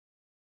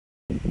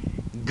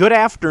Good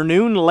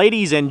afternoon,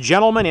 ladies and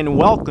gentlemen, and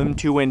welcome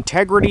to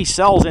Integrity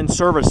Sales and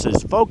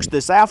Services. Folks,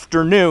 this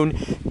afternoon,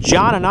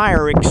 John and I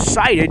are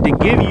excited to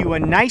give you a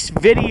nice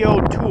video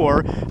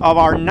tour of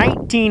our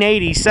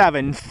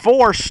 1987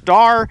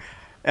 four-star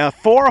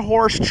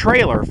four-horse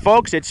trailer.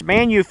 Folks, it's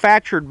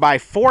manufactured by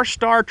Four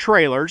Star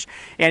Trailers,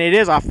 and it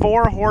is a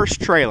four-horse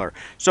trailer.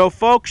 So,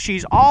 folks,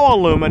 she's all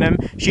aluminum.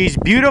 She's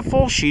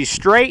beautiful. She's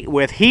straight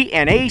with heat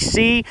and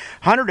AC,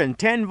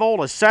 110-volt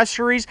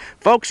accessories.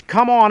 Folks,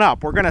 come on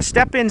up. We're going to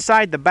step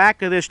inside the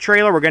back of this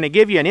trailer. We're going to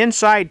give you an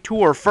inside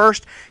tour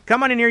first.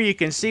 Come on in here. You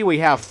can see we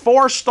have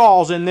 4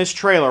 stalls in this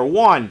trailer.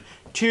 1,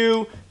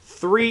 2,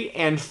 3,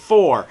 and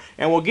 4,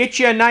 and we'll get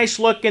you a nice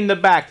look in the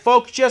back.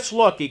 Folks, just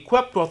look,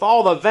 equipped with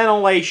all the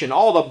ventilation,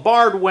 all the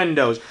barred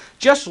windows.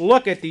 Just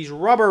look at these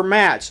rubber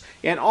mats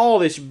and all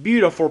this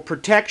beautiful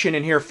protection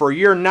in here for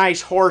your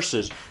nice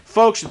horses.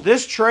 Folks,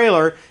 this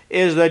trailer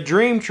is the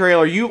dream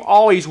trailer you've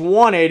always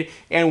wanted,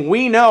 and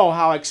we know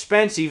how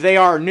expensive they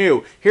are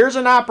new. Here's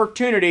an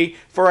opportunity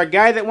for a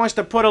guy that wants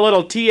to put a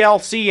little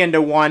TLC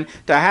into one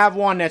to have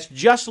one that's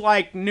just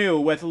like new,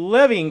 with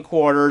living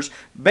quarters,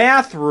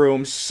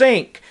 bathroom,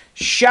 sink,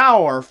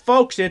 shower.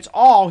 Folks, it's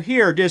all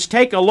here. Just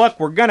take a look.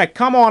 We're going to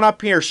come on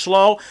up here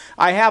slow.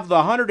 I have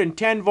the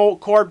 110-volt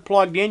cord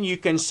plugged in. You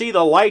can see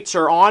the lights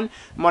are on.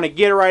 I'm going to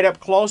get right up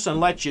close and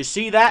let you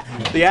see that.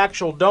 The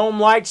actual dome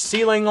lights,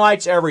 ceiling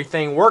lights,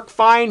 everything work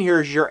fine.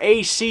 Here's your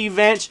AC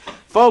vents.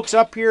 Folks,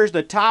 up here is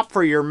the top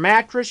for your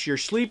mattress, your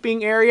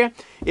sleeping area.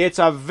 It's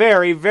a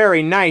very,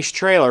 very nice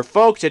trailer.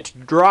 Folks, it's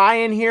dry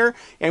in here,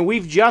 and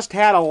we've just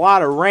had a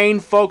lot of rain.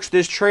 Folks,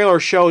 this trailer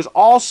shows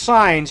all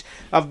signs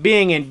of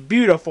being in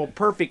beautiful,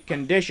 perfect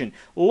condition.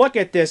 Look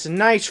at this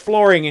nice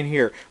flooring in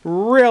here.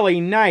 Really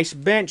nice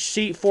bench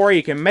seat for you.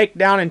 You can make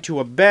down into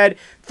a bed.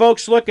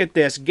 Folks, look at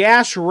this.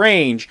 Gas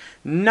range.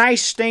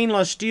 Nice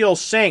stainless steel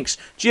sinks.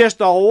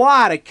 Just a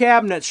lot of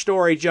cabinet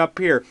storage up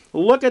here.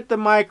 Look at the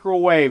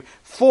microwave.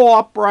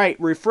 Full upright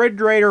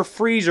refrigerator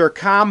freezer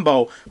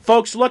combo.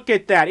 Folks, look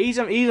at that.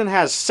 Even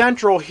has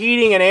central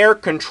heating and air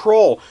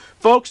control.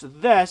 Folks,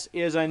 this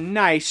is a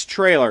nice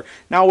trailer.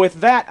 Now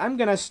with that, I'm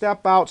going to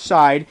step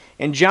outside,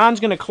 and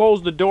John's going to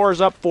close the doors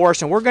up for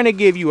us, and we're going to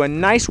give you a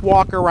nice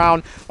walk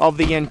around of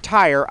the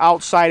entire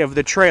outside of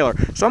the trailer.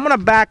 So I'm going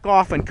to back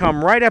off and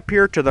come right up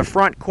here to the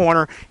front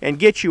corner and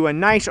get you a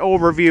nice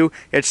overview.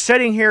 It's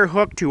sitting here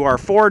hooked to our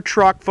Ford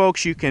truck,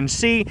 folks. You can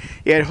see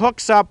it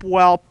hooks up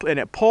well, and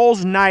it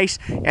pulls nice,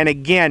 and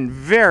again,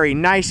 very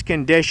nice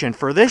condition.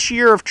 For this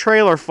year of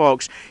trailer,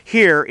 folks,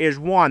 here is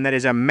one that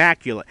is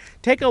immaculate.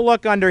 Take a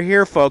look under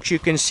here, folks. You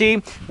can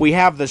see we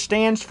have the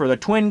stands for the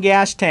twin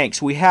gas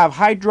tanks. We have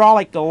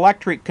hydraulic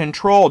electric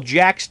control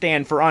jack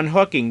stand for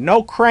unhooking.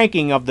 No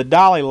cranking of the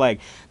dolly leg.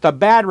 The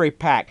battery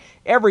pack.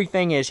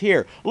 Everything is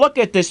here. Look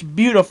at this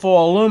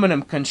beautiful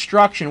aluminum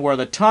construction where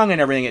the tongue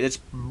and everything is.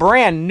 It's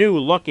brand new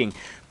looking.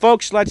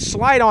 Folks, let's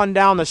slide on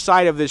down the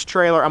side of this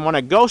trailer. I'm going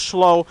to go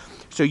slow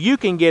so you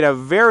can get a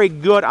very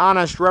good,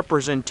 honest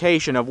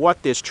representation of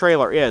what this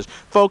trailer is.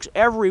 Folks,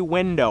 every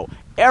window,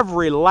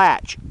 every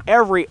latch,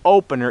 every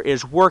opener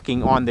is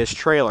working on this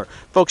trailer.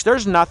 Folks,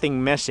 there's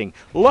nothing missing.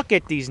 Look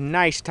at these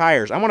nice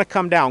tires. I'm going to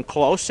come down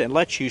close and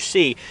let you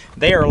see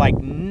they are like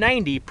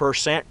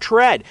 90%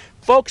 tread.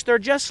 Folks, they're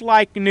just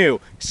like new.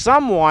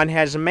 Someone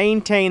has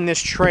maintained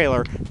this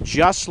trailer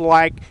just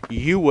like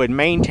you would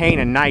maintain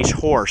a nice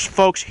horse.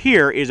 Folks,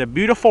 here is a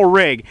beautiful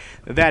rig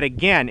that,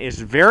 again, is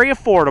very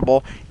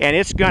affordable, and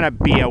it's going to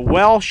be a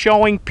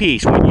well-showing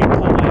piece when you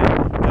pull in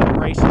to the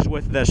races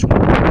with this one.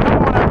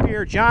 Come on up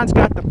here. John's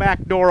got the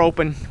back door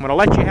open. I'm going to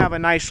let you have a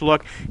nice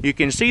look. You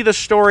can see the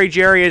storage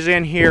areas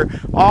in here,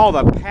 all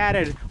the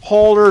padded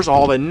holders,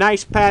 all the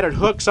nice padded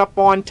hooks up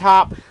on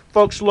top.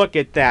 Folks, look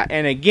at that.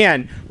 And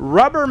again,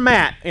 rubber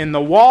mat in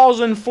the walls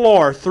and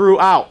floor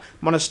throughout.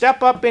 I'm going to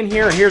step up in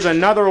here, and here's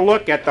another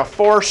look at the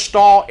 4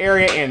 stall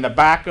area in the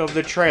back of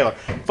the trailer.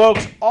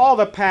 Folks, all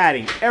the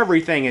padding,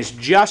 everything is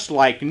just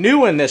like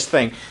new in this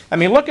thing. I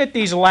mean, look at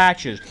these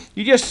latches.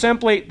 You just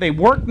simply, they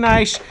work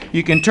nice.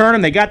 You can turn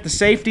them. They got the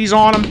safeties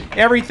on them.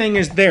 Everything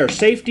is there.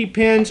 Safety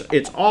pins,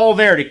 it's all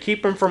there to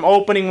keep them from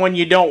opening when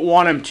you don't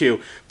want them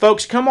to.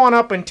 Folks, come on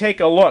up and take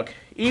a look.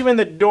 Even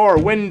the door,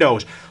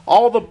 windows,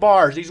 all the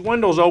bars, these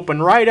windows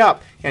open right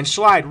up and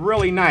slide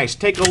really nice.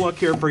 Take a look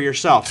here for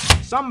yourself.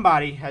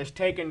 Somebody has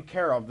taken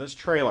care of this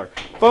trailer.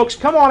 Folks,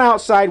 come on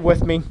outside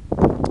with me.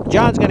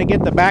 John's going to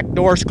get the back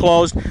doors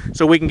closed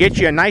so we can get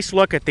you a nice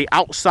look at the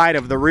outside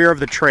of the rear of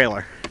the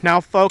trailer. Now,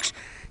 folks,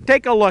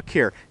 take a look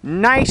here.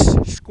 Nice,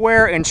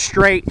 square, and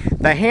straight.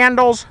 The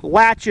handles,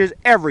 latches,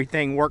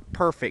 everything work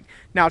perfect.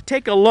 Now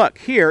take a look.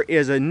 Here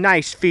is a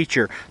nice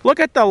feature. Look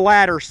at the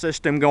ladder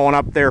system going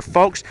up there,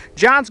 folks.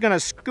 John's going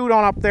to scoot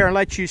on up there and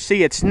let you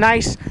see it's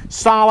nice,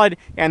 solid,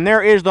 and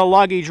there is the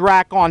luggage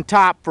rack on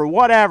top for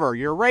whatever,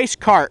 your race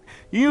cart.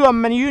 You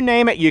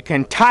name it, you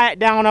can tie it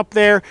down up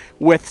there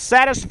with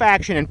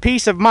satisfaction and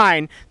peace of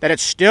mind that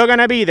it's still going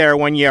to be there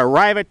when you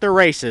arrive at the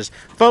races.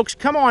 Folks,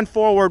 come on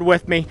forward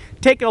with me.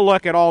 Take a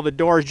look at all the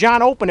doors.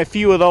 John, open a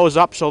few of those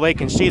up so they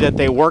can see that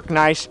they work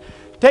nice.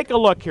 Take a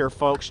look here,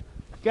 folks.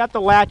 Got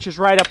the latches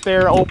right up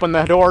there, open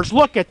the doors.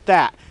 Look at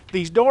that.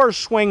 These doors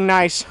swing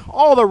nice.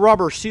 All the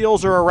rubber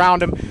seals are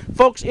around them.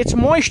 Folks, it's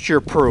moisture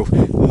proof.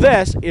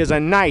 This is a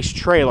nice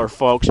trailer,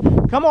 folks.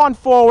 Come on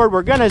forward.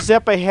 We're going to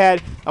zip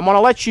ahead. I'm going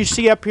to let you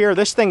see up here.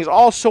 This thing is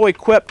also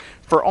equipped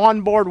for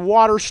onboard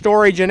water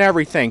storage and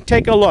everything.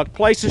 Take a look.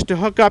 Places to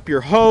hook up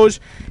your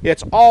hose.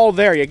 It's all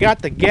there. You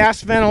got the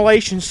gas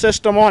ventilation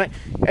system on it.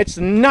 It's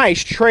a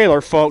nice trailer,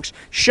 folks.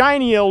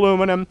 Shiny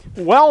aluminum,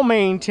 well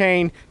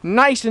maintained,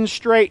 nice and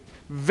straight.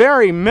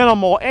 Very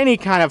minimal, any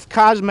kind of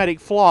cosmetic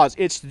flaws.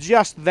 It's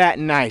just that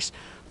nice.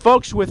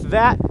 Folks, with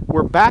that,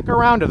 we're back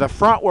around to the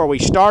front where we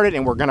started,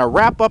 and we're going to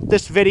wrap up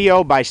this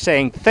video by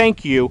saying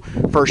thank you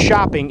for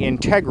shopping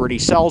Integrity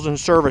Sales and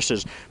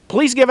Services.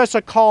 Please give us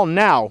a call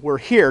now. We're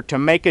here to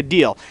make a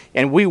deal,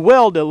 and we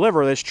will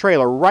deliver this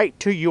trailer right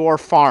to your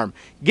farm.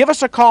 Give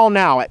us a call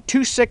now at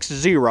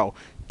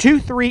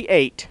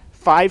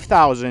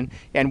 260-238-5000,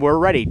 and we're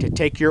ready to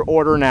take your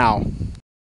order now.